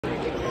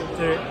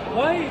do it.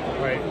 Why?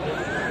 Wait.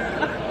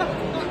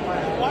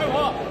 Why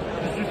what?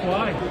 It's just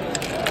why.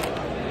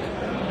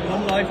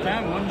 One life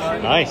down, one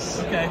shoot. Nice.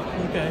 Okay,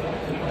 okay.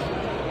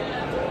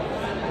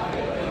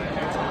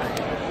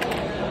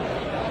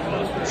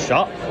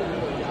 Shot.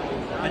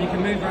 And you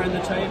can move around the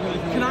table.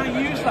 Can I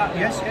use that?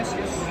 Yes, yes,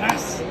 yes.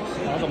 Yes.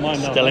 I don't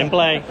mind that. Still in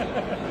play.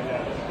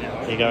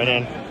 You're going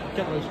in.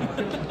 Get those.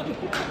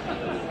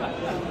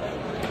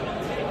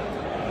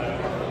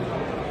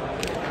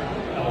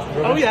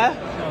 Oh yeah.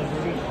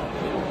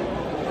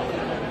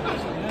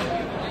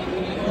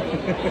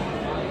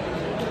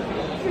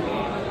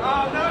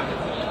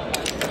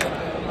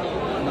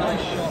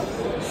 Nice shot.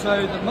 So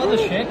the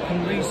mothership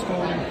can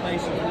respawn in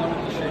place of one of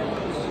the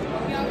ships.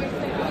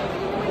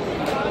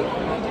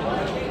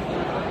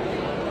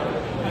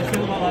 How do you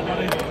feel about that,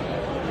 buddy?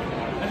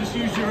 And just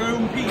use your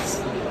own piece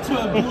to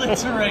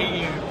obliterate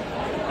you.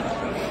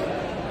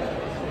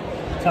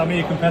 Tell me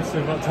you're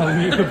competitive, not telling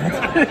me you're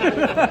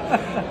competitive.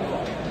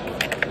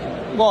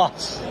 What?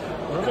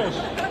 Rubbish.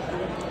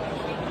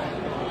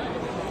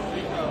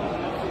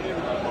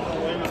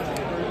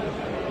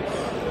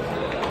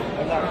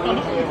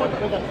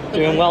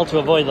 Doing well to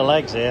avoid the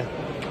legs here.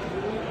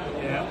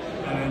 Yeah,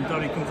 and then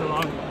Donny comes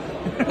along.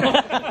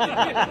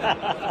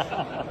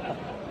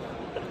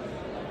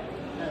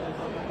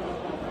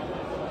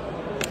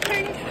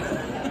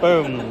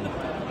 Boom.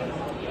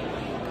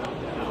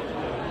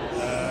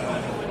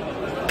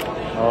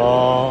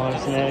 Oh,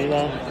 it's nearly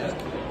there.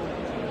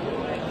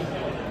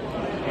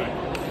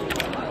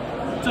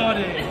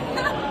 Donny!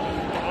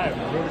 I'm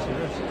rubbish at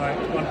this. Right,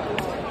 come on.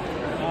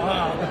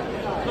 Ah,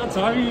 that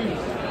time you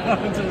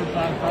happened to the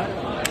backpack.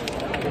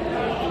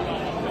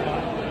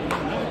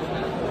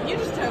 You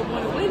just don't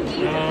want to win, do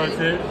you? No, that's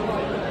it.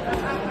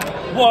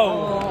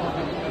 Whoa!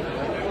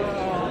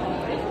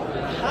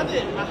 I had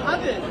it, I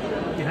had it.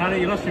 You had it,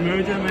 you lost your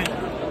mojo, mate.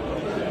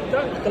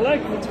 The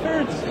leg, it's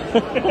birds.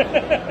 It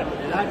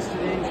adds to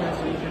the interest.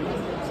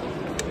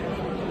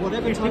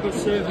 Whatever type of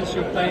service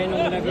you're playing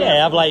or whatever.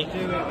 Yeah, have like do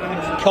it,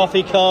 adds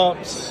coffee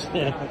cups,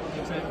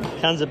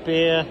 cans of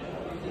beer.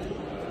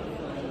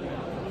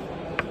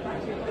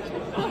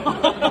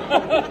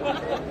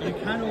 You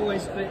can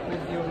always fit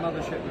with your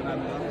mothership,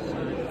 remember?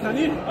 So Can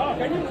you? Oh,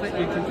 can you?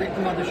 you can fit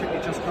the mothership,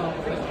 you just can't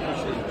fit the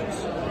besiegers.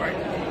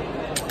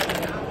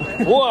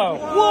 Whoa!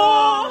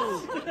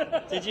 Whoa!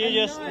 Did you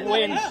just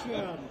win?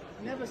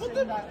 Never seen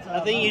that. I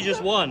think you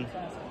just won.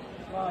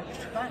 Right,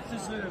 that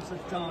deserves a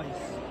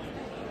dice.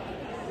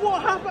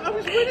 What happened? I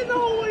was winning the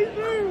whole way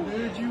through.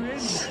 Lured you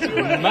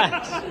in.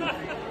 Max.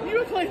 You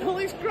were playing all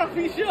these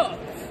crappy shots.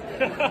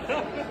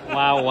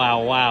 Wow,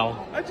 wow,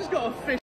 wow. I just got a fish.